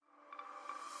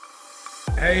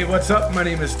Hey, what's up? My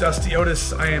name is Dusty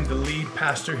Otis. I am the lead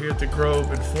pastor here at the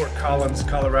Grove in Fort Collins,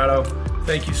 Colorado.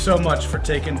 Thank you so much for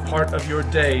taking part of your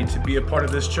day to be a part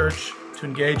of this church, to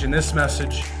engage in this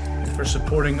message, and for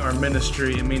supporting our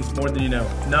ministry. It means more than you know.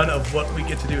 None of what we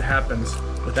get to do happens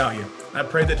without you. I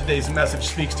pray that today's message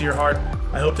speaks to your heart.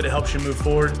 I hope that it helps you move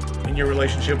forward in your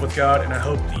relationship with God, and I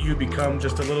hope that you become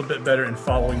just a little bit better in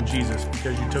following Jesus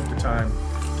because you took the time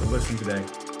to listen today.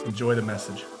 Enjoy the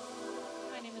message.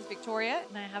 Victoria,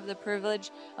 and I have the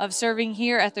privilege of serving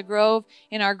here at the Grove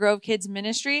in our Grove Kids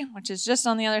ministry, which is just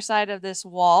on the other side of this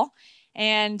wall.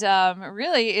 And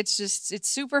really, it's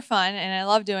super fun, and I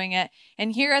love doing it.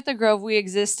 And here at the Grove, we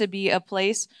exist to be a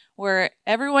place where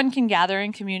everyone can gather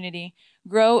in community,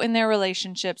 grow in their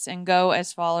relationships, and go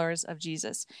as followers of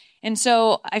Jesus. And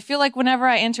so I feel like whenever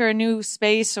I enter a new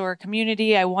space or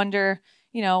community, I wonder,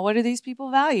 what do these people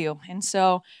value? And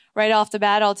so right off the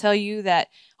bat, I'll tell you that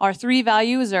our three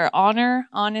values are honor,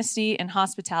 honesty, and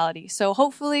hospitality. So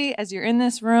hopefully, as you're in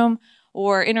this room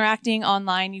or interacting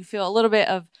online, you feel a little bit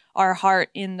of our heart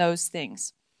in those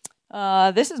things.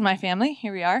 This is my family.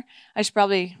 Here we are. I should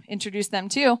probably introduce them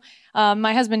too.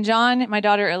 My husband, John, my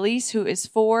daughter, Elise, who is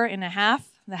 4.5.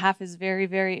 The half is very,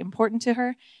 very important to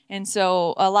her. And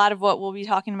so a lot of what we'll be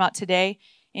talking about today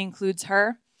includes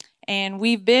her. And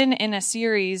we've been in a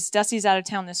series. Dusty's out of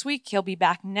town this week. He'll be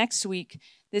back next week.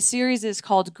 This series is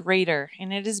called Greater,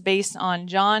 and it is based on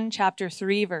John chapter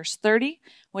 3, verse 30,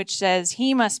 which says,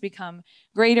 "He must become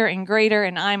greater and greater,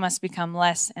 and I must become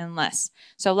less and less."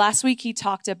 So last week he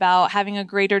talked about having a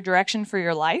greater direction for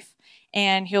your life,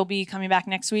 and he'll be coming back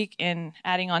next week and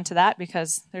adding on to that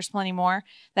because there's plenty more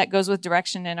that goes with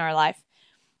direction in our life.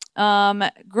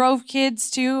 Grove Kids,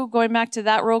 too, going back to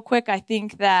that real quick, I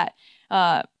think that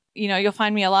you'll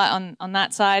find me a lot on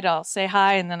that side. I'll say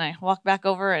hi, and then I walk back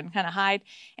over and kind of hide.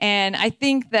 And I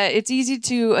think that it's easy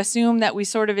to assume that we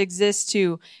sort of exist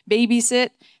to babysit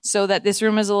so that this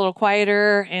room is a little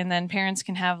quieter, and then parents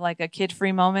can have like a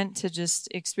kid-free moment to just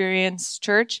experience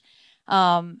church.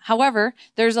 However,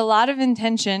 there's a lot of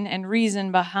intention and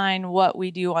reason behind what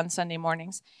we do on Sunday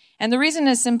mornings. And the reason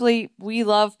is simply we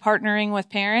love partnering with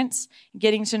parents,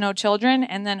 getting to know children,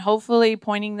 and then hopefully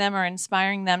pointing them or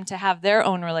inspiring them to have their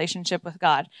own relationship with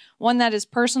God. One that is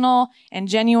personal and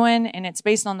genuine, and it's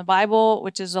based on the Bible,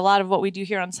 which is a lot of what we do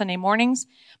here on Sunday mornings,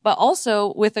 but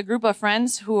also with a group of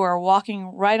friends who are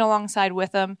walking right alongside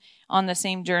with them on the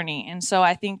same journey. And so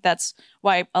I think that's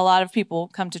why a lot of people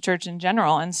come to church in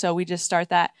general. And so we just start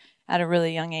that at a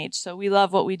really young age. So we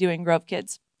love what we do in Grove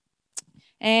Kids.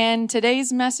 And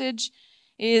today's message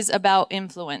is about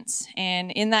influence.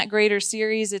 And in that greater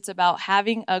series, it's about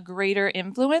having a greater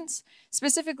influence,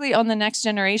 specifically on the next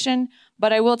generation.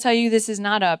 But I will tell you, this is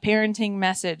not a parenting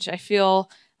message. I feel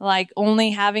like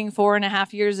only having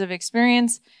 4.5 years of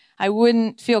experience, I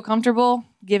wouldn't feel comfortable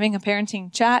giving a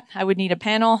parenting chat. I would need a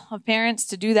panel of parents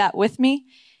to do that with me.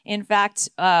 In fact,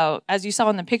 as you saw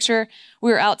in the picture,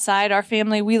 we were outside. Our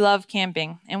family, we love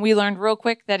camping. And we learned real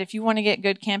quick that if you want to get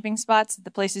good camping spots, the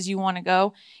places you want to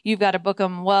go, you've got to book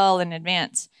them well in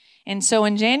advance. And so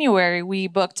in January, we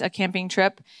booked a camping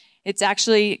trip. It's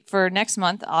actually for next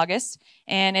month, August,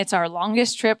 and it's our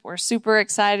longest trip. We're super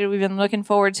excited. We've been looking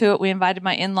forward to it. We invited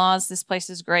my in-laws. This place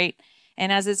is great.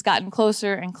 And as it's gotten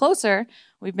closer and closer,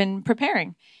 we've been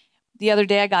preparing. The other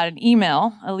day, I got an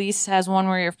email. Elise has one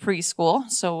where you're preschool.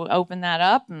 So open that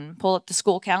up and pull up the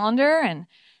school calendar. And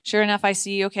sure enough, I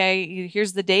see, okay,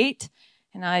 here's the date.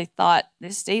 And I thought,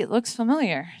 this date looks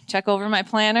familiar. Check over my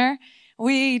planner.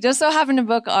 We just so happened to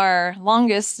book our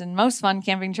longest and most fun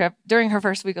camping trip during her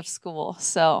first week of school.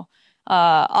 So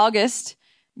August,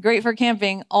 great for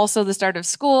camping. Also the start of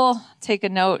school. Take a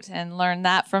note and learn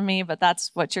that from me. But that's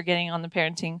what you're getting on the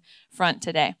parenting front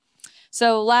today.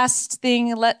 So last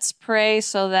thing, let's pray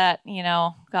so that,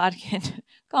 God can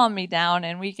calm me down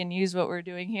and we can use what we're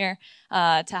doing here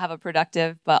to have a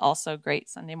productive but also great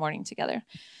Sunday morning together.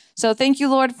 So thank you,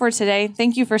 Lord, for today.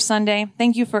 Thank you for Sunday.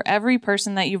 Thank you for every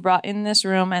person that you brought in this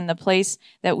room and the place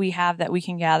that we have that we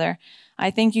can gather.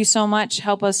 I thank you so much.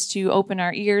 Help us to open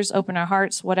our ears, open our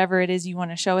hearts, whatever it is you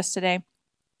want to show us today.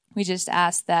 We just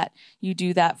ask that you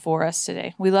do that for us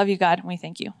today. We love you, God, and we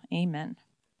thank you. Amen.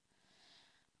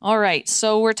 All right,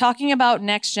 so we're talking about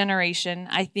next generation.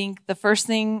 I think the first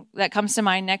thing that comes to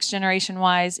mind next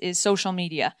generation-wise is social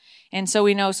media. And so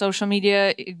we know social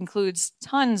media includes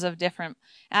tons of different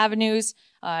avenues,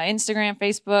 Instagram,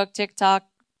 Facebook, TikTok,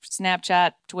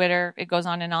 Snapchat, Twitter, it goes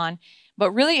on and on.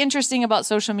 But really interesting about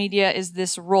social media is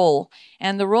this role,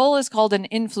 and the role is called an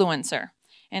influencer.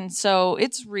 And so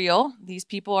it's real. These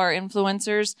people are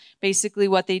influencers. Basically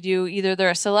what they do, either they're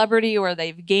a celebrity or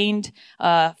they've gained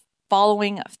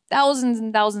following of thousands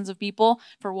and thousands of people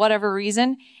for whatever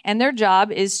reason, and their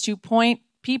job is to point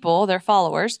people, their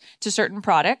followers, to certain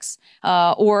products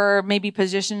or maybe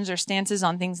positions or stances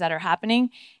on things that are happening.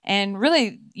 And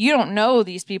really, you don't know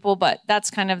these people, but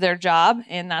that's kind of their job,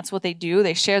 and that's what they do.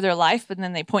 They share their life, and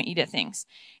then they point you to things.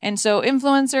 And so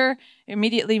influencer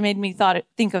immediately made me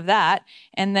think of that,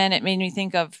 and then it made me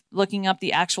think of looking up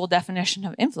the actual definition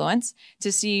of influence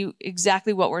to see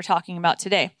exactly what we're talking about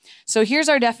today. So here's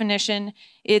our definition.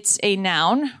 It's a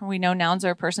noun. We know nouns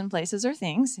are person, places, or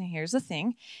things. And here's the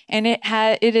thing. And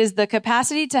it is the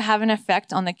capacity to have an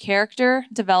effect on the character,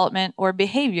 development, or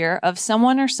behavior of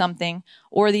someone or something,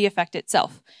 or the effect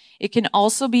itself. It can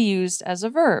also be used as a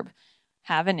verb,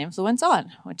 have an influence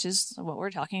on, which is what we're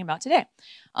talking about today.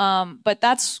 But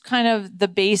that's kind of the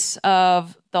base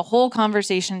of the whole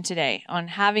conversation today on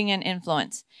having an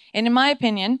influence. And in my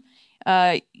opinion,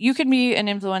 you can be an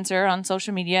influencer on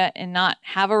social media and not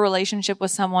have a relationship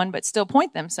with someone, but still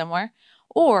point them somewhere.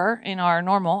 Or in our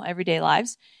normal everyday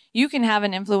lives, you can have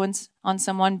an influence on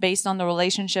someone based on the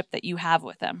relationship that you have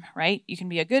with them, right? You can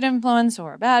be a good influence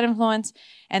or a bad influence.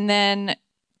 And then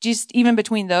just even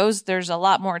between those, there's a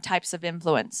lot more types of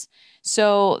influence.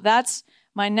 So that's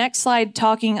my next slide,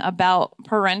 talking about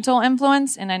parental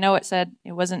influence. And I know it said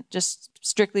it wasn't just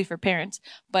strictly for parents,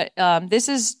 but this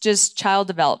is just child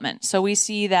development. So we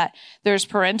see that there's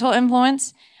parental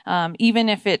influence, even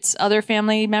if it's other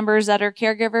family members that are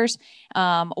caregivers,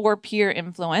 or peer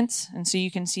influence. And so you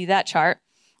can see that chart.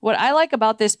 What I like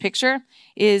about this picture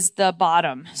is the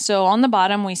bottom. So on the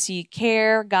bottom, we see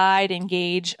care, guide,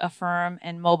 engage, affirm,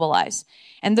 and mobilize.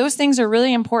 And those things are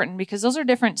really important because those are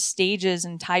different stages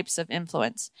and types of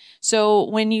influence. So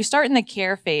when you start in the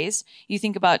care phase, you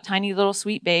think about tiny little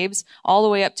sweet babes all the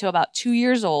way up to about 2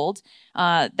 years old.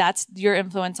 That's your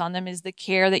influence on them, is the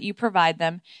care that you provide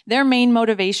them. Their main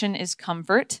motivation is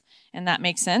comfort. And that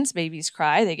makes sense. Babies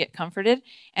cry, they get comforted.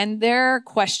 And their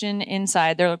question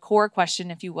inside, their core question,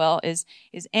 if you will, is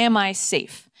am I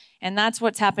safe? And that's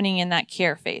what's happening in that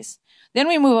care phase. Then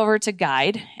we move over to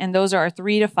guide, and those are our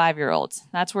 3 to 5 year olds.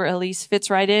 That's where Elise fits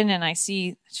right in, and I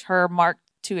see her marked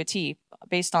to a T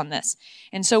based on this.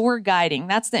 And so we're guiding.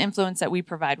 That's the influence that we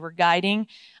provide. We're guiding.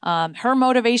 Her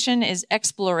motivation is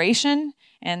exploration.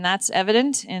 And that's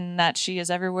evident in that she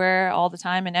is everywhere all the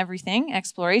time and everything,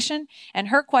 exploration. And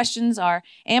her questions are,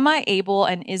 am I able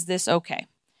and is this okay?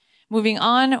 Moving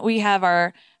on, we have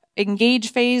our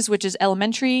engage phase, which is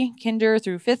elementary, kinder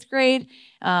through 5th grade.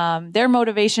 Their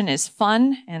motivation is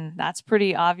fun, and that's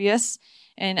pretty obvious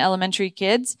in elementary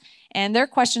kids. And their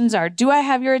questions are, do I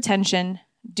have your attention?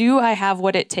 Do I have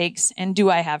what it takes? And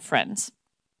do I have friends?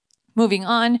 Moving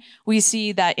on, we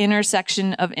see that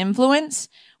intersection of influence,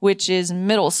 which is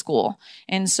middle school.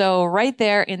 And so right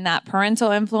there in that parental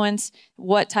influence,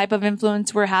 what type of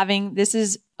influence we're having, this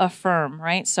is affirm,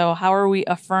 right? So how are we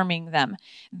affirming them?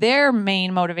 Their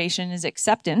main motivation is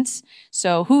acceptance.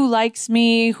 So who likes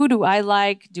me? Who do I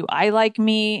like? Do I like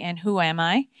me? And who am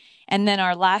I? And then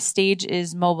our last stage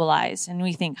is mobilize. And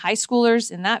we think high schoolers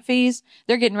in that phase,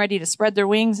 they're getting ready to spread their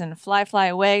wings and fly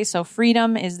away. So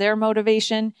freedom is their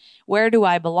motivation. Where do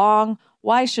I belong?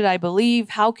 Why should I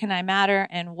believe? How can I matter?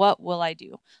 And what will I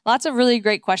do? Lots of really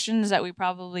great questions that we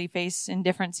probably face in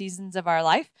different seasons of our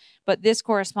life, but this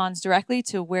corresponds directly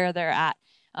to where they're at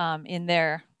in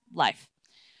their life.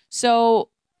 So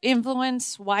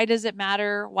influence, why does it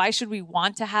matter? Why should we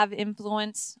want to have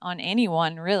influence on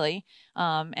anyone, really?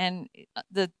 And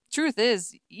the truth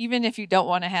is, even if you don't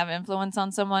want to have influence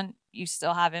on someone, you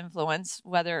still have influence,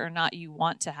 whether or not you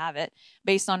want to have it,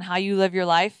 based on how you live your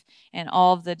life and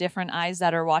all of the different eyes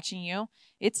that are watching you.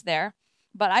 It's there.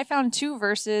 But I found 2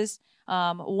 verses,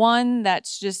 one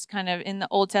that's just kind of in the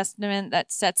Old Testament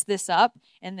that sets this up,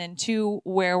 and then 2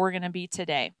 where we're going to be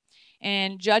today.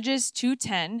 And Judges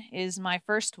 2:10 is my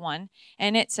first one,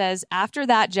 and it says, after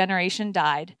that generation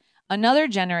died, another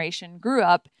generation grew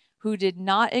up who did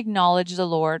not acknowledge the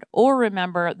Lord or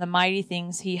remember the mighty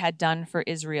things he had done for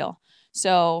Israel.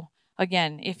 So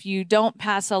again, if you don't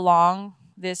pass along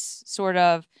this sort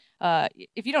of,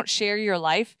 if you don't share your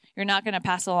life, you're not going to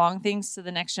pass along things to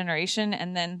the next generation,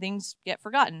 and then things get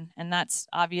forgotten. And that's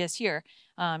obvious here.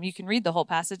 You can read the whole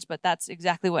passage, but that's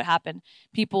exactly what happened.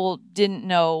 People didn't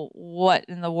know what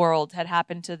in the world had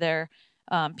happened to their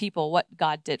people, what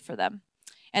God did for them.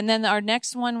 And then our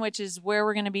next one, which is where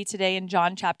we're going to be today in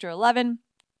John chapter 11,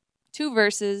 2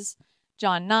 verses,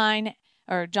 John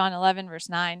 11, verse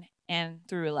 9 and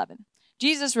through 11.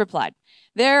 Jesus replied,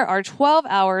 there are 12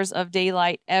 hours of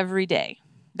daylight every day.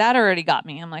 That already got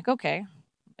me. I'm like, okay,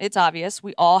 it's obvious.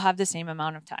 We all have the same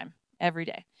amount of time every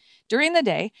day. During the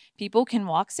day, people can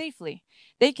walk safely.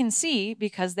 They can see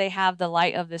because they have the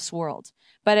light of this world.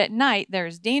 But at night, there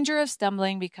is danger of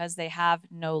stumbling because they have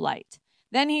no light.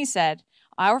 Then he said,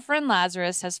 our friend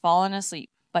Lazarus has fallen asleep,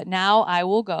 but now I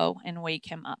will go and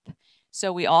wake him up.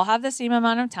 So we all have the same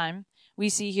amount of time. We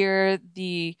see here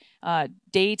the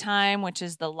daytime, which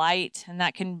is the light, and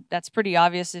that's pretty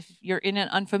obvious. If you're in an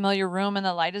unfamiliar room and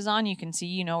the light is on, you can see,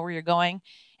 you know where you're going.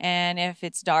 And if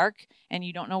it's dark and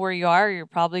you don't know where you are, you're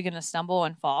probably going to stumble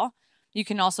and fall. You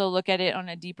can also look at it on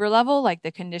a deeper level, like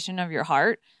the condition of your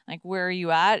heart. Like, where are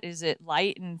you at? Is it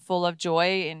light and full of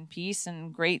joy and peace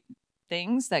and great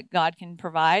things that God can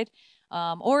provide?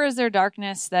 Or is there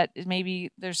darkness that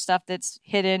maybe there's stuff that's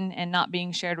hidden and not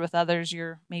being shared with others?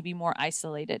 You're maybe more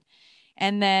isolated.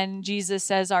 And then Jesus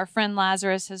says, our friend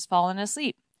Lazarus has fallen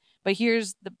asleep. But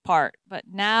here's the part. But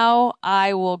now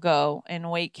I will go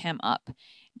and wake him up.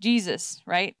 Jesus,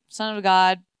 right? Son of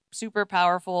God, super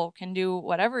powerful, can do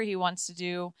whatever he wants to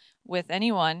do with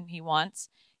anyone he wants.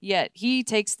 Yet he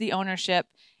takes the ownership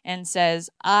and says,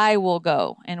 I will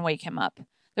go and wake him up.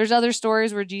 There's other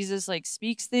stories where Jesus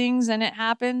speaks things and it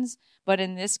happens. But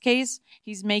in this case,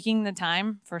 he's making the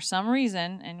time for some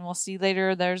reason. And we'll see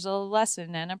later there's a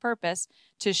lesson and a purpose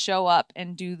to show up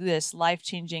and do this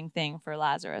life-changing thing for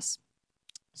Lazarus.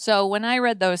 So when I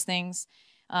read those things,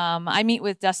 I meet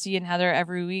with Dusty and Heather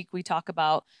every week. We talk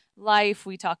about life.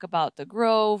 We talk about the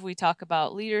Grove. We talk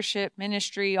about leadership,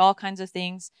 ministry, all kinds of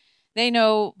things. They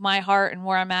know my heart and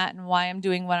where I'm at and why I'm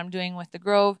doing what I'm doing with the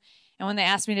Grove. And when they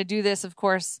asked me to do this, of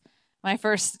course, my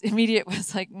first immediate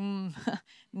was like,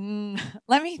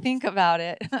 let me think about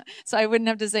it. So I wouldn't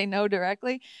have to say no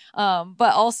directly.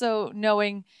 But also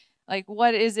knowing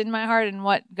what is in my heart and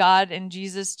what God and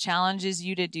Jesus challenges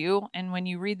you to do. And when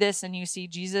you read this and you see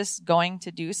Jesus going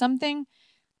to do something,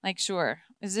 sure,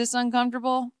 is this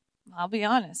uncomfortable? I'll be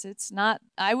honest. It's not.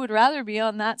 I would rather be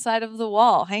on that side of the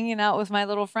wall, hanging out with my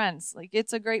little friends.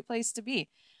 It's a great place to be.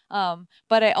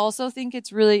 But I also think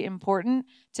it's really important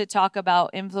to talk about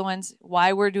influence,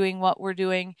 why we're doing what we're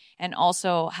doing, and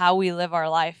also how we live our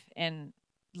life and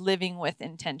living with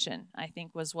intention, I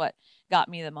think was what got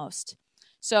me the most.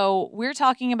 So we're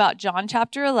talking about John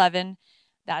chapter 11.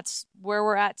 That's where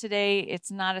we're at today.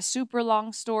 It's not a super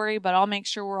long story, but I'll make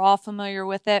sure we're all familiar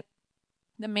with it.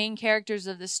 The main characters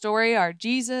of the story are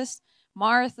Jesus,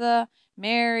 Martha,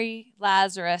 Mary,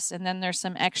 Lazarus, and then there's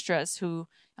some extras who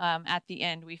at the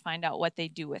end we find out what they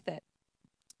do with it.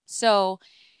 So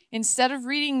instead of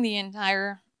reading the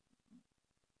entire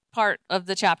part of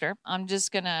the chapter, I'm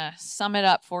just going to sum it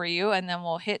up for you, and then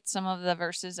we'll hit some of the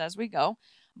verses as we go.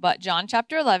 But John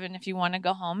chapter 11, if you want to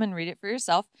go home and read it for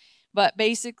yourself. But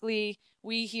basically,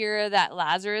 we hear that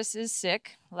Lazarus is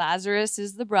sick. Lazarus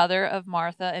is the brother of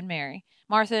Martha and Mary.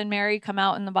 Martha and Mary come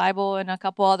out in the Bible and a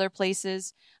couple other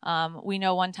places. We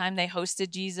know one time they hosted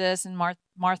Jesus, and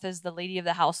Martha's the lady of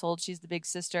the household. She's the big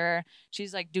sister.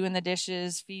 She's doing the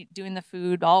dishes, doing the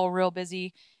food, all real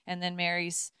busy. And then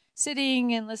Mary's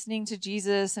sitting and listening to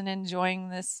Jesus and enjoying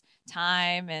this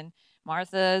time. And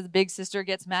Martha, the big sister,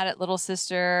 gets mad at little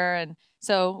sister. And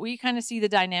so we kind of see the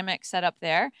dynamic set up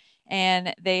there.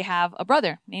 And they have a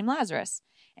brother named Lazarus.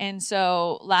 And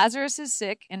so Lazarus is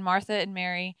sick, and Martha and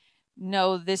Mary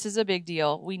know this is a big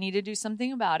deal. We need to do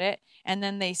something about it. And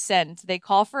then they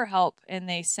call for help, and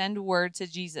they send word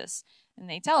to Jesus. And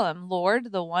they tell him,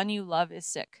 Lord, the one you love is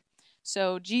sick.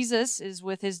 So Jesus is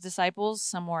with his disciples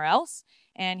somewhere else,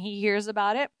 and he hears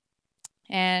about it.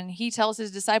 And he tells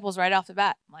his disciples right off the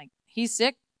bat, he's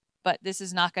sick, but this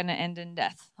is not going to end in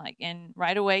death. And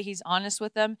right away, he's honest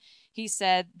with them. He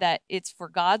said that it's for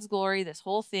God's glory, this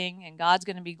whole thing, and God's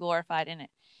going to be glorified in it.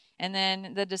 And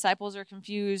then the disciples are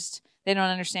confused. They don't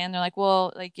understand. They're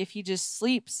well, if he just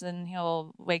sleeps and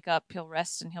he'll wake up, he'll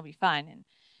rest, and he'll be fine.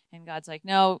 And God's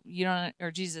no, you don't,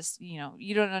 or Jesus,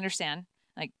 you don't understand.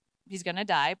 He's going to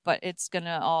die, but it's going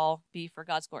to all be for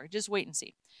God's glory. Just wait and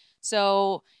see.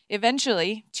 So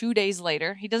eventually, 2 days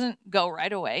later, he doesn't go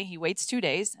right away. He waits 2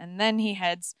 days, and then he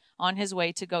heads on his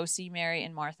way to go see Mary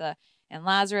and Martha and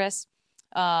Lazarus.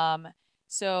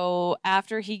 So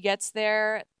after he gets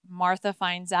there, Martha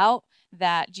finds out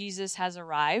that Jesus has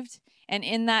arrived. And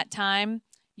in that time,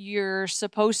 you're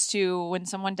supposed to, when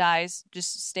someone dies,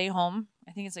 just stay home.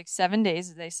 I think it's 7 days,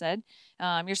 as they said.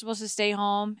 You're supposed to stay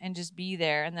home and just be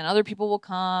there. And then other people will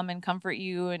come and comfort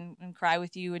you and cry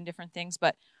with you and different things.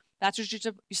 But that's what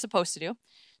you're supposed to do.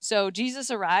 So Jesus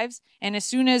arrives, and as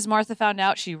soon as Martha found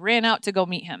out, she ran out to go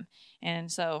meet him.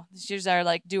 And so she's our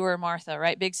doer Martha,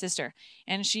 right? Big sister.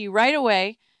 And she right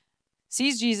away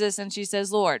sees Jesus, and she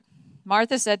says, Lord,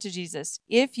 Martha said to Jesus,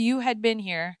 if you had been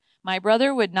here, my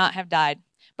brother would not have died.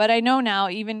 But I know now,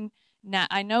 even Now,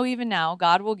 I know even now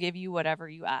God will give you whatever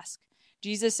you ask."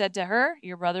 Jesus said to her,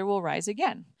 "Your brother will rise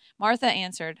again." Martha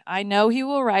answered, "I know he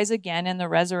will rise again in the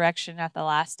resurrection at the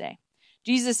last day."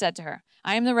 Jesus said to her,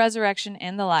 "I am the resurrection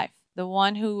and the life. The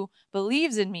one who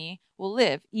believes in me will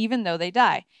live even though they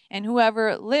die, and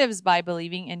whoever lives by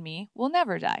believing in me will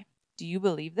never die. Do you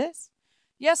believe this?"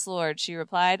 "Yes, Lord," she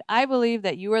replied. "I believe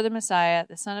that you are the Messiah,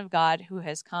 the Son of God, who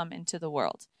has come into the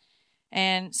world."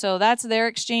 And so that's their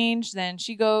exchange. Then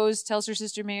she goes, tells her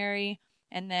sister Mary,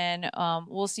 and then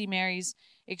we'll see Mary's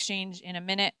exchange in a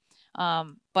minute.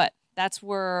 But that's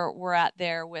where we're at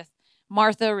there with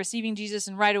Martha receiving Jesus.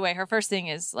 And right away, her first thing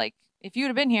is like, if you would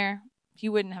have been here, he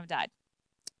wouldn't have died.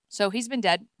 So he's been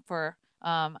dead for,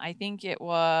 I think it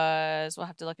was, we'll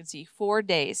have to look and see, 4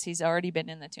 days. He's already been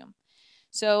in the tomb.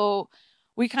 So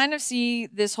we kind of see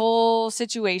this whole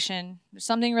situation.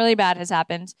 Something really bad has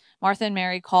happened. Martha and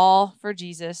Mary call for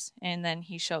Jesus, and then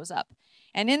he shows up.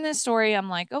 And in this story, I'm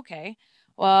like, okay,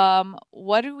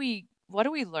 what do we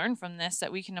learn from this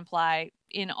that we can apply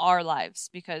in our lives?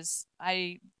 Because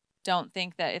I don't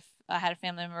think that if I had a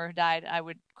family member who died, I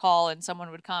would call and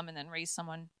someone would come and then raise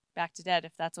someone back to dead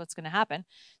if that's what's going to happen.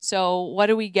 So what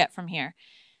do we get from here?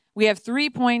 We have 3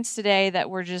 points today that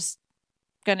we're just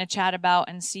going to chat about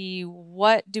and see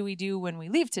what do we do when we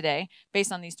leave today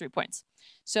based on these 3 points.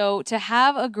 So to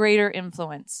have a greater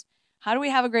influence, how do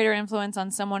we have a greater influence on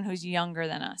someone who's younger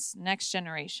than us, next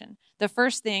generation? The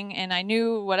first thing, and I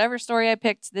knew whatever story I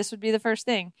picked, this would be the first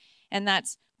thing, and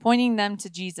that's pointing them to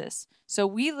Jesus. So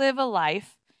we live a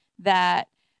life that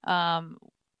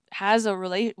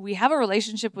we have a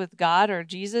relationship with God or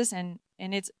Jesus, and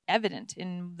it's evident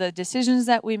in the decisions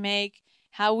that we make,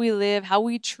 how we live, how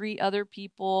we treat other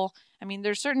people. I mean,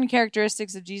 there's certain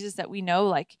characteristics of Jesus that we know,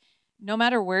 like no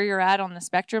matter where you're at on the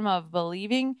spectrum of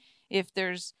believing, if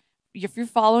you're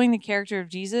following the character of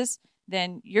Jesus,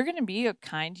 then you're going to be a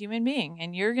kind human being,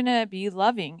 and you're going to be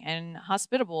loving and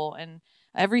hospitable and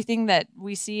everything that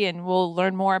we see, and we'll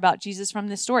learn more about Jesus from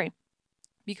this story.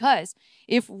 Because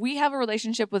if we have a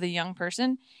relationship with a young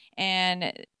person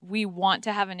and we want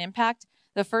to have an impact,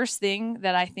 the first thing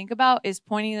that I think about is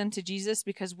pointing them to Jesus,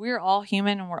 because we're all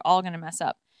human and we're all going to mess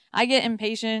up. I get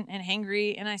impatient and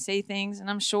hangry, and I say things, and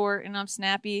I'm short and I'm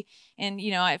snappy. And,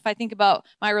 if I think about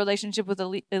my relationship with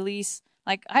Elise,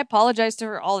 like I apologize to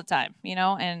her all the time,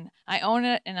 and I own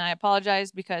it and I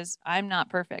apologize because I'm not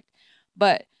perfect.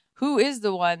 But who is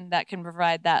the one that can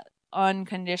provide that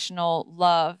unconditional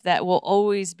love that will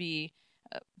always be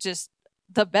just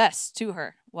the best to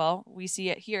her? Well, we see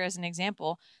it here as an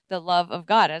example, the love of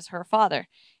God as her father.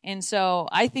 And so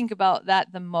I think about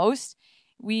that the most.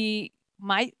 We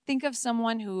might think of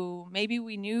someone who maybe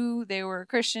we knew they were a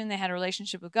Christian, they had a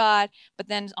relationship with God, but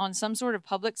then on some sort of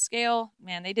public scale,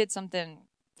 man, they did something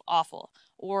awful.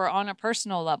 Or on a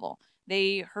personal level,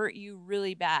 they hurt you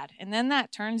really bad. And then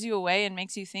that turns you away and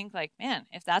makes you think like, man,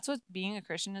 if that's what being a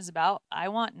Christian is about, I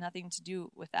want nothing to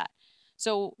do with that.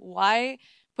 So why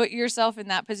put yourself in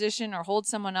that position or hold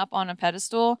someone up on a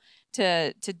pedestal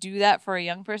to do that for a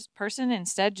young person?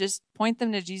 Instead, just point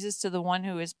them to Jesus, to the one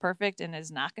who is perfect and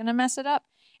is not going to mess it up.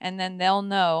 And then they'll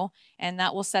know, and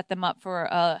that will set them up for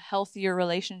a healthier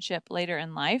relationship later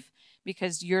in life,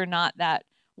 because you're not that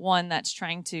one that's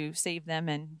trying to save them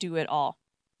and do it all.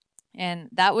 And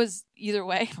that was either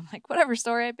way. I'm like, whatever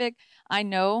story I pick, I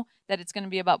know that it's going to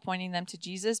be about pointing them to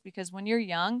Jesus, because when you're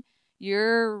young,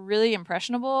 you're really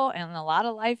impressionable and a lot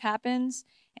of life happens.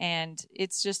 And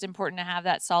it's just important to have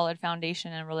that solid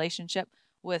foundation and relationship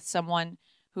with someone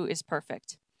who is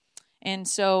perfect. And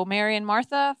so Mary and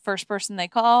Martha, first person they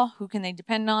call, who can they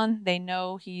depend on? They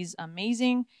know he's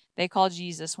amazing. They call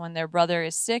Jesus when their brother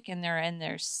is sick and they're in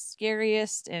their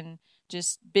scariest and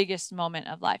just biggest moment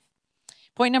of life.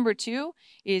 Point number 2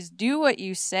 is do what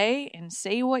you say and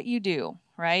say what you do,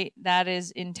 right? That is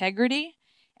integrity,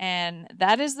 and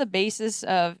that is the basis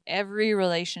of every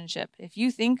relationship. If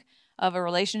you think of a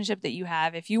relationship that you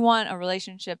have, if you want a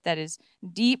relationship that is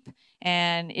deep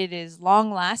and it is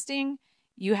long-lasting,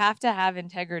 you have to have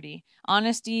integrity.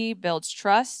 Honesty builds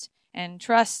trust, and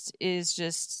trust is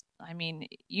just,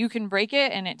 you can break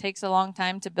it and it takes a long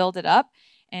time to build it up.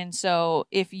 And so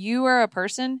if you are a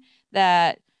person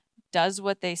that does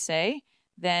what they say,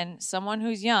 then someone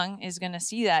who's young is going to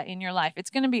see that in your life. It's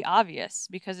going to be obvious,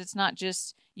 because it's not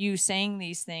just you saying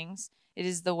these things. It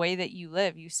is the way that you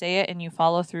live. You say it and you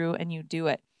follow through and you do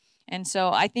it. And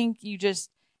so I think you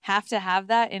just have to have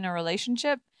that in a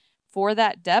relationship for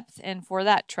that depth and for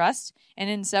that trust. And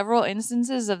in several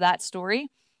instances of that story,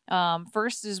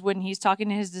 first is when he's talking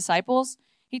to his disciples,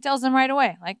 he tells them right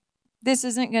away, like, this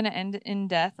isn't going to end in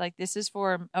death. Like, this is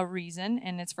for a reason,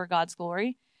 and it's for God's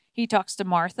glory. he talks to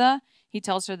Martha. He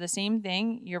tells her the same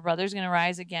thing. Your brother's going to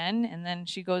rise again. And then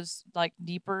she goes like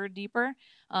deeper.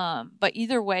 But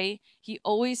either way, he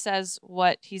always says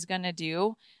what he's going to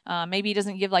do. Maybe he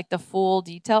doesn't give like the full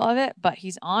detail of it, but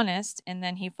he's honest and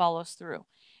then he follows through.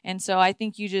 And so I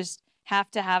think you just have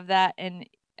to have that. And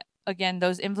again,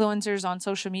 those influencers on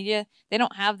social media, they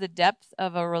don't have the depth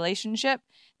of a relationship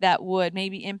that would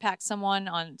maybe impact someone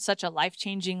on such a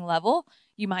life-changing level.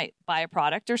 You might buy a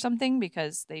product or something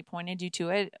because they pointed you to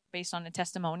it based on a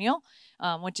testimonial,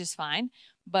 which is fine.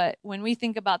 But when we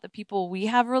think about the people we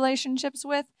have relationships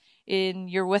with,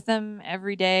 you're with them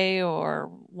every day or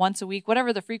once a week,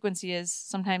 whatever the frequency is,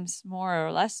 sometimes more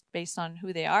or less based on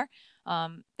who they are,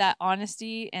 that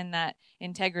honesty and that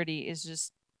integrity is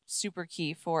just super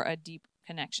key for a deep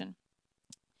connection.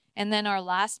 And then our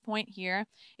last point here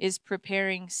is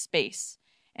preparing space.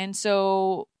 And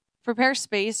so prepare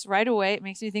space right away. It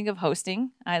makes me think of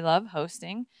hosting. I love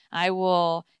hosting. I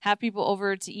will have people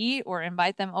over to eat or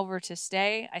invite them over to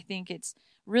stay. I think it's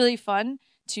really fun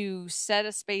to set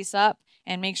a space up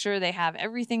and make sure they have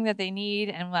everything that they need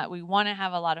and that we want to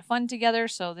have a lot of fun together.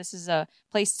 So this is a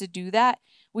place to do that.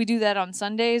 We do that on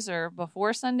Sundays or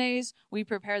before Sundays. We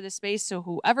prepare the space so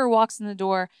whoever walks in the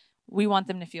door, we want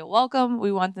them to feel welcome.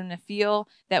 We want them to feel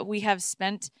that we have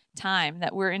spent time,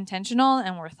 that we're intentional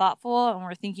and we're thoughtful and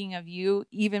we're thinking of you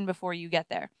even before you get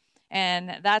there.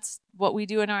 And that's what we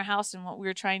do in our house and what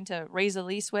we're trying to raise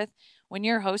Elise with. When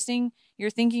you're hosting, you're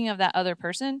thinking of that other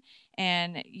person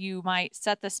and you might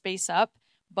set the space up,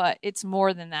 but it's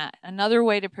more than that. Another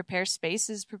way to prepare space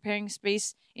is preparing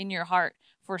space in your heart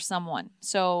for someone.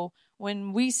 So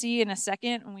when we see in a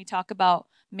second, when we talk about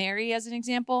Mary as an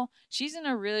example, she's in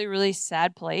a really, really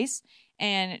sad place,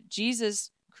 and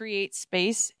Jesus creates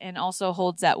space and also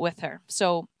holds that with her.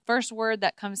 So first word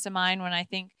that comes to mind when I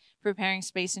think preparing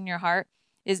space in your heart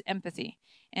is empathy.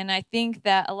 And I think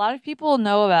that a lot of people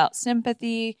know about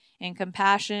sympathy and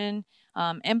compassion.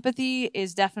 Empathy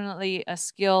is definitely a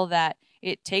skill that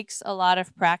it takes a lot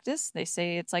of practice. They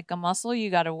say it's like a muscle.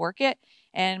 You got to work it.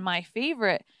 And my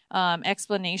favorite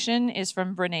explanation is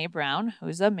from Brene Brown,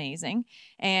 who's amazing.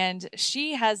 And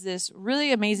she has this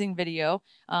really amazing video.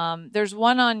 There's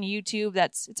one on YouTube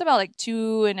it's about like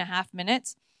 2.5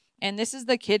 minutes. And this is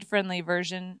the kid-friendly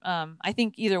version. I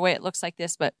think either way it looks like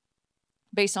this, but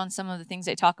based on some of the things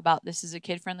they talk about, this is a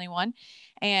kid-friendly one.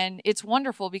 And it's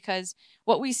wonderful because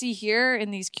what we see here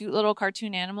in these cute little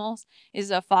cartoon animals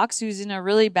is a fox who's in a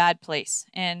really bad place.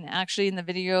 And actually in the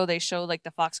video, they show like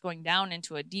the fox going down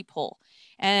into a deep hole.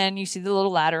 And you see the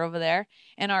little ladder over there.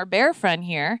 And our bear friend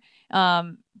here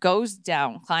goes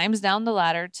down, climbs down the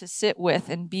ladder to sit with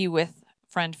and be with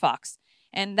friend fox.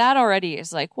 And that already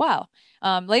is like, wow.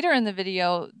 Later in the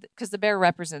video, because the bear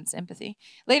represents empathy,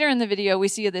 later in the video, we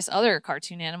see this other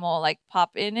cartoon animal like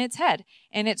pop in its head.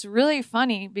 And it's really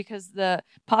funny because the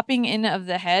popping in of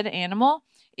the head animal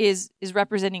is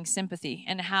representing sympathy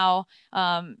and how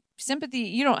sympathy,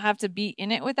 you don't have to be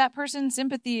in it with that person.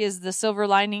 Sympathy is the silver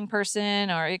lining person,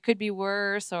 or it could be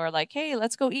worse, or like, hey,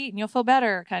 let's go eat and you'll feel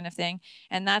better kind of thing.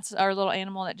 And that's our little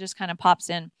animal that just kind of pops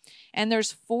in. And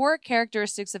there's 4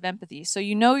 characteristics of empathy. So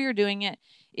you know you're doing it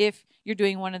if you're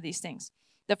doing one of these things.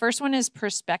 The first one is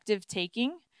perspective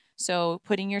taking. So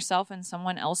putting yourself in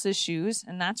someone else's shoes.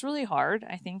 And that's really hard,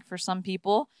 I think, for some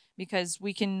people, because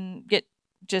we can get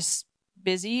just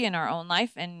busy in our own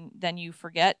life and then you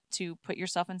forget to put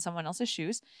yourself in someone else's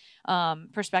shoes.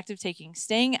 Perspective taking,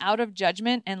 staying out of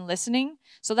judgment and listening.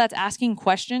 So that's asking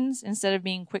questions instead of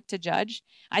being quick to judge.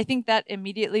 I think that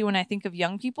immediately when I think of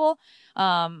young people,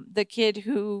 the kid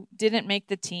who didn't make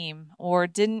the team or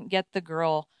didn't get the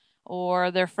girl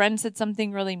or their friend said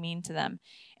something really mean to them.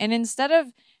 And instead of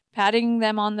patting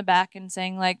them on the back and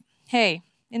saying like, hey,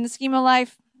 in the scheme of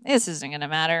life, this isn't going to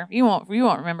matter. You won't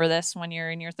remember this when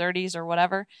you're in your 30s or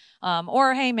whatever.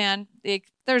 Or, hey, man,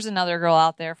 there's another girl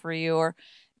out there for you. Or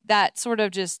that sort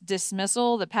of just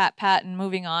dismissal, the pat and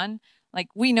moving on. Like,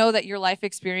 we know that your life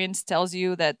experience tells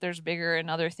you that there's bigger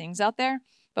and other things out there.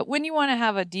 But when you want to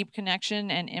have a deep connection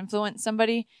and influence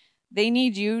somebody, they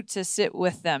need you to sit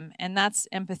with them. And that's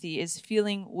empathy, is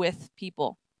feeling with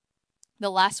people. The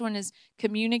last one is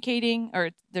communicating, or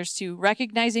there's 2,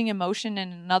 recognizing emotion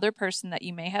in another person that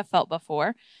you may have felt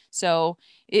before. So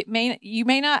you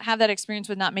may not have that experience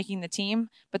with not making the team,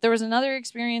 but there was another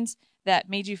experience that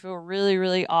made you feel really,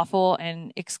 really awful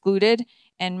and excluded.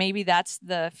 And maybe that's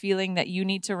the feeling that you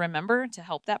need to remember to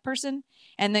help that person.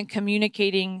 And then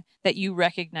communicating that you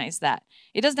recognize that.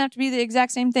 It doesn't have to be the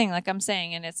exact same thing, like I'm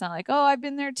saying. And it's not like, oh, I've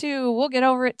been there too, we'll get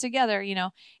over it together.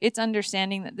 It's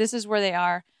understanding that this is where they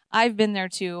are. I've been there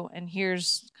too, and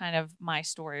here's kind of my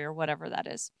story or whatever that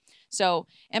is. So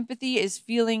empathy is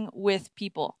feeling with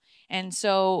people. And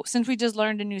so since we just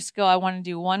learned a new skill, I want to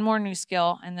do one more new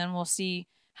skill, and then we'll see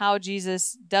how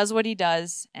Jesus does what he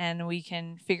does, and we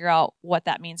can figure out what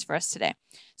that means for us today.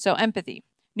 So empathy,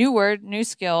 new word, new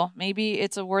skill. Maybe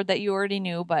it's a word that you already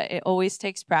knew, but it always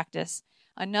takes practice.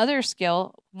 Another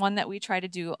skill, one that we try to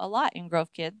do a lot in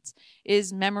Grove Kids,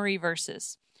 is memory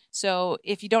verses. So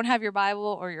if you don't have your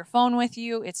Bible or your phone with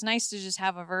you, it's nice to just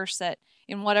have a verse that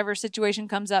in whatever situation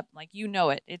comes up, like you know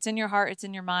it. It's in your heart, it's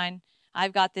in your mind.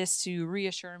 I've got this to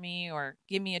reassure me or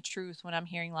give me a truth when I'm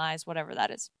hearing lies, whatever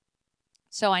that is.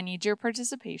 So I need your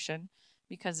participation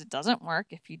because it doesn't work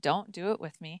if you don't do it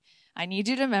with me. I need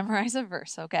you to memorize a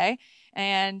verse, okay?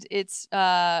 And it's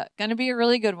going to be a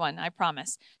really good one, I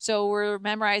promise. So we're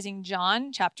memorizing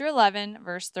John chapter 11,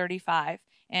 verse 35,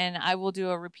 and I will do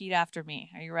a repeat after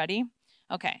me. Are you ready?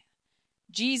 Okay.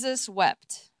 Jesus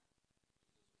wept.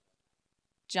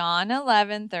 John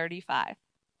 11:35.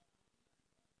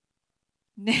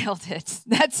 Nailed it.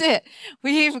 That's it.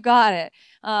 We've got it.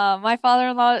 My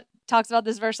father-in-law talks about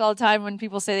this verse all the time when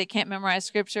people say they can't memorize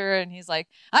scripture, and he's like,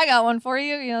 I got one for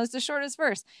you. You know, it's the shortest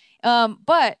verse.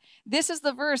 But this is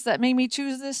the verse that made me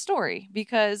choose this story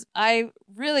because I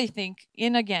really think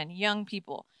in, again, young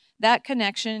people, that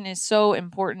connection is so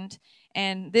important.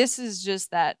 And this is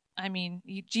just that, I mean,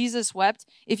 Jesus wept.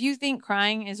 If you think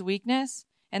crying is weakness,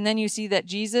 and then you see that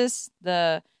Jesus,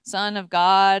 the Son of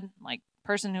God, like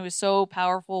person who is so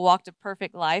powerful, walked a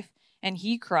perfect life, and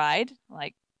he cried,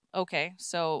 like, okay,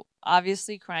 so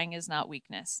obviously crying is not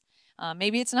weakness.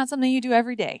 Maybe it's not something you do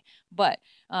every day, but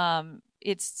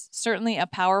it's certainly a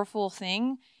powerful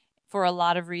thing for a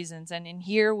lot of reasons. And in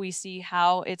here we see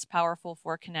how it's powerful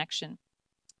for connection.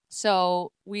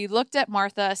 So we looked at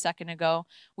Martha a second ago.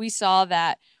 We saw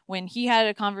that when he had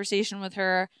a conversation with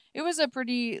her, it was a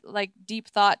pretty like deep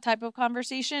thought type of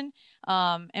conversation,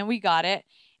 and we got it.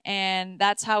 And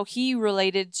that's how he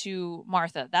related to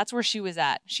Martha. That's where she was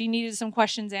at. She needed some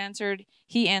questions answered.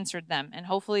 He answered them. And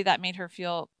hopefully that made her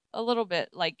feel a little bit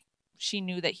like she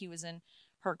knew that he was in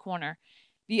her corner.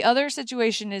 The other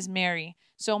situation is Mary.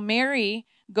 So Mary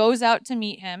goes out to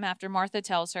meet him after Martha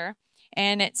tells her.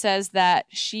 And it says that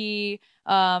she,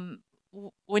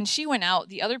 when she went out,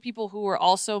 the other people who were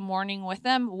also mourning with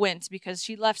them went because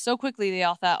she left so quickly. They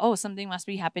all thought, oh, something must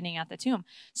be happening at the tomb.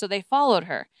 So they followed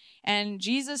her. And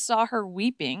Jesus saw her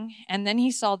weeping. And then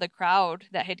he saw the crowd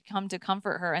that had come to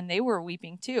comfort her, and they were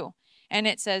weeping too. And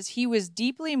it says, he was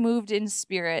deeply moved in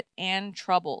spirit and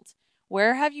troubled.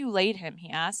 Where have you laid him? He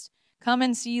asked. Come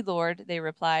and see, Lord, they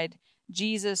replied.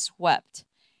 Jesus wept.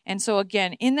 And so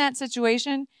again, in that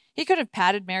situation, he could have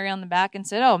patted Mary on the back and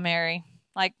said, oh, Mary,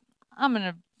 like, I'm going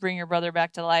to bring your brother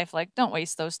back to life. Like, don't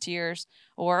waste those tears.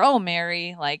 Or, oh,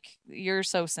 Mary, like, you're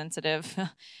so sensitive.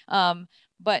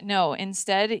 But no,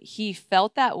 instead, he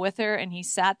felt that with her, and he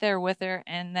sat there with her,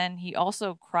 and then he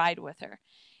also cried with her.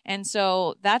 And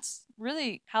so that's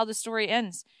really how the story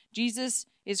ends. Jesus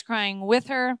is crying with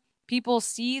her. People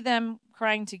see them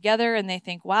crying together, and they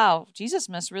think, wow, Jesus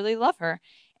must really love her.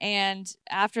 And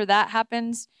after that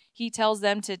happens, he tells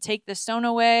them to take the stone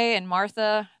away. And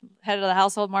Martha, head of the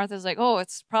household, Martha's like, oh,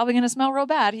 it's probably going to smell real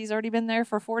bad. He's already been there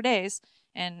for 4 days.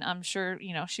 And I'm sure,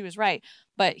 she was right.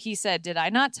 But he said, did I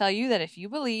not tell you that if you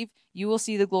believe, you will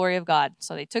see the glory of God?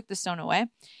 So they took the stone away.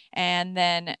 And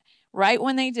then right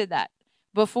when they did that,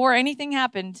 before anything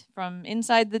happened from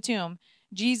inside the tomb,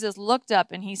 Jesus looked up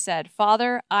and he said,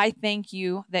 Father, I thank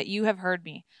you that you have heard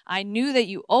me. I knew that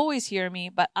you always hear me,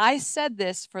 but I said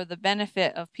this for the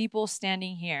benefit of people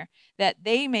standing here, that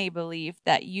they may believe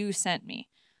that you sent me.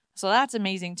 So that's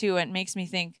amazing too. It makes me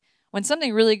think when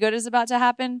something really good is about to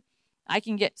happen, I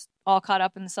can get all caught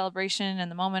up in the celebration and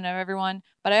the moment of everyone,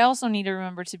 but I also need to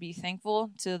remember to be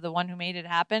thankful to the one who made it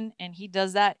happen. And he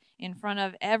does that in front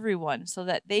of everyone so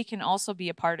that they can also be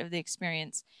a part of the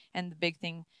experience and the big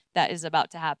thing that is about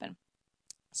to happen.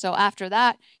 So after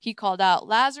that, he called out,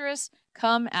 Lazarus,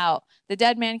 come out. The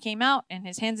dead man came out, and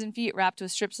his hands and feet wrapped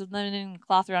with strips of linen and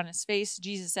cloth around his face.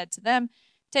 Jesus said to them,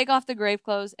 take off the grave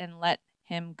clothes and let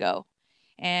him go.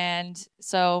 And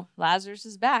so Lazarus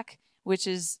is back, which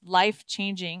is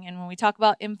life-changing. And when we talk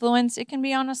about influence, it can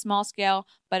be on a small scale,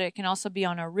 but it can also be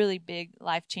on a really big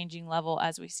life-changing level,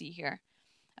 as we see here.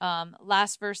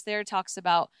 Last verse there talks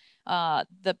about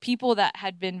the people that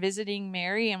had been visiting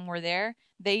Mary and were there.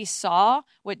 They saw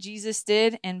what Jesus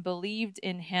did and believed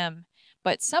in him.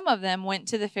 But some of them went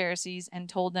to the Pharisees and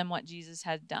told them what Jesus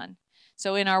had done.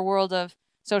 So in our world of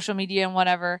social media and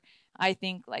whatever, I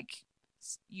think like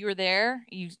you're there,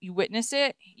 you witness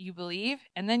it, you believe,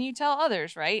 and then you tell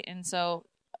others, right? And so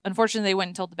unfortunately, they went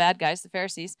and told the bad guys, the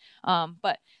Pharisees.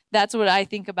 But that's what I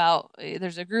think about.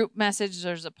 There's a group message,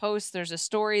 there's a post, there's a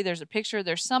story, there's a picture,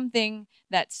 there's something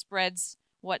that spreads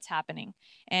what's happening.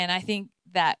 And I think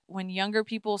that when younger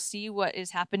people see what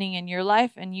is happening in your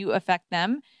life and you affect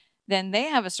them, then they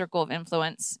have a circle of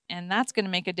influence, and that's going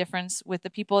to make a difference with the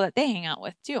people that they hang out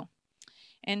with too.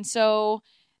 And so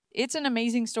it's an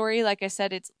amazing story. Like I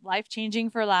said, it's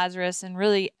life-changing for Lazarus, and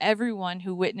really everyone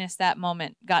who witnessed that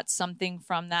moment got something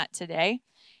from that today.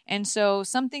 And so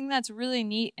something that's really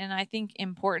neat and I think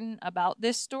important about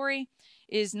this story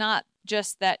is not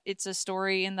just that it's a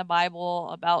story in the Bible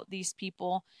about these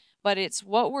people, but it's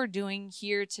what we're doing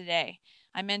here today.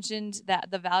 I mentioned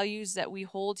that the values that we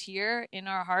hold here in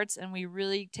our hearts and we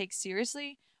really take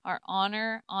seriously are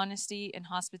honor, honesty, and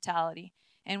hospitality.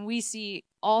 And we see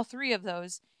all three of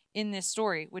those in this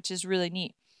story, which is really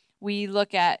neat. We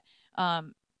look at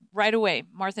right away,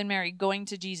 Martha and Mary going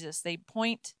to Jesus. They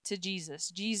point to Jesus.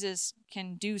 Jesus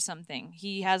can do something.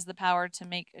 He has the power to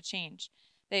make a change.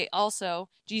 They also,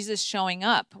 Jesus showing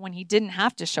up when he didn't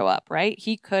have to show up, right?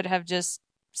 He could have just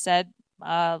said,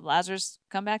 Lazarus,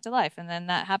 come back to life. And then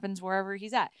that happens wherever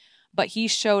he's at. But he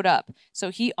showed up. So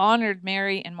he honored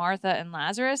Mary and Martha and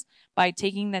Lazarus by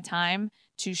taking the time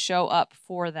to show up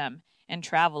for them and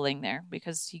traveling there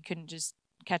because he couldn't just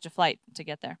catch a flight to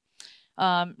get there.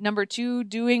 Number 2,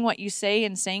 doing what you say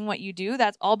and saying what you do.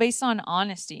 That's all based on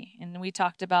honesty. And we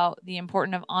talked about the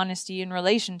importance of honesty in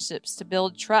relationships to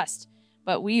build trust.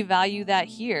 But we value that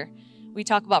here. We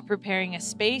talk about preparing a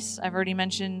space. I've already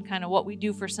mentioned kind of what we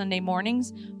do for Sunday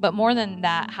mornings, but more than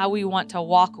that, how we want to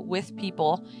walk with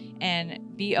people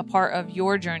and be a part of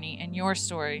your journey and your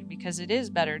story, because it is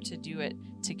better to do it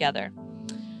together.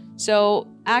 So,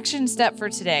 action step for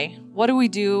today. What do we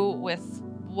do with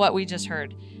what we just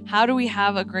heard? How do we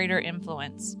have a greater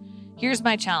influence? Here's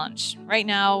my challenge. Right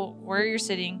now, where you're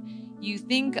sitting, you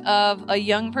think of a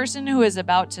young person who is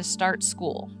about to start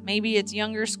school. Maybe it's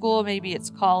younger school, maybe it's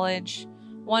college,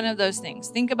 one of those things.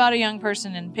 Think about a young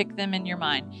person and pick them in your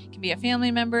mind. It can be a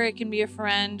family member, it can be a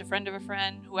friend of a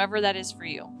friend, whoever that is for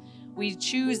you. We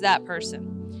choose that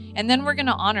person. And then we're going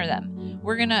to honor them.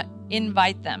 We're going to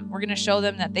invite them. We're going to show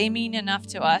them that they mean enough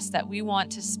to us that we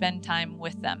want to spend time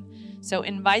with them. So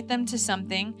invite them to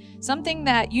something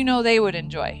that you know they would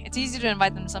enjoy. It's easy to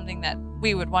invite them to something that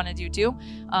we would want to do too,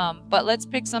 but let's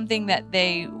pick something that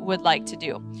they would like to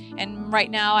do. And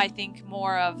right now, I think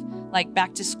more of like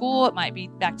back to school. It might be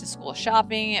back to school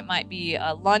shopping. It might be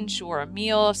a lunch or a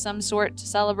meal of some sort to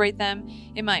celebrate them.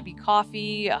 It might be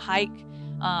coffee, a hike.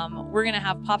 We're going to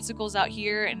have popsicles out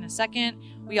here in a second.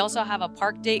 We also have a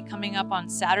park date coming up on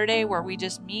Saturday where we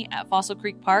just meet at Fossil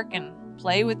Creek Park and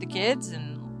play with the kids,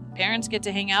 and parents get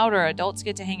to hang out or adults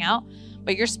get to hang out,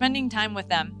 but you're spending time with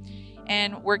them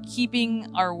and we're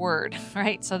keeping our word,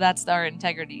 right? So that's our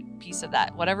integrity piece of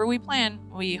that. Whatever we plan,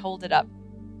 we hold it up.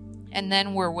 And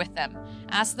then we're with them.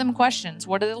 Ask them questions.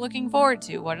 What are they looking forward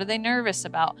to? What are they nervous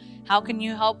about? How can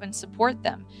you help and support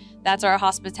them? That's our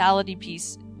hospitality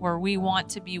piece, where we want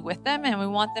to be with them and we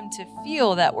want them to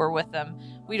feel that we're with them.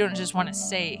 We don't just want to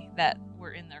say that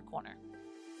we're in their corner.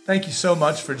 Thank you so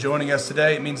much for joining us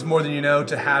today. It means more than you know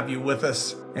to have you with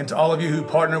us. And to all of you who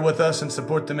partner with us and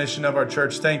support the mission of our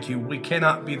church, thank you. We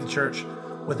cannot be the church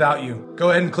without you. Go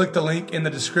ahead and click the link in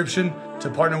the description to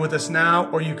partner with us now,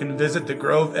 or you can visit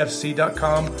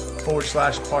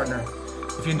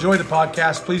thegrovefc.com/partner. If you enjoyed the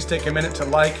podcast, please take a minute to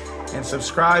like and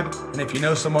subscribe. And if you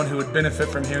know someone who would benefit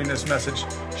from hearing this message,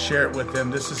 share it with them.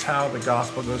 This is how the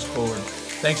gospel goes forward.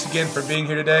 Thanks again for being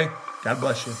here today. God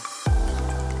bless you.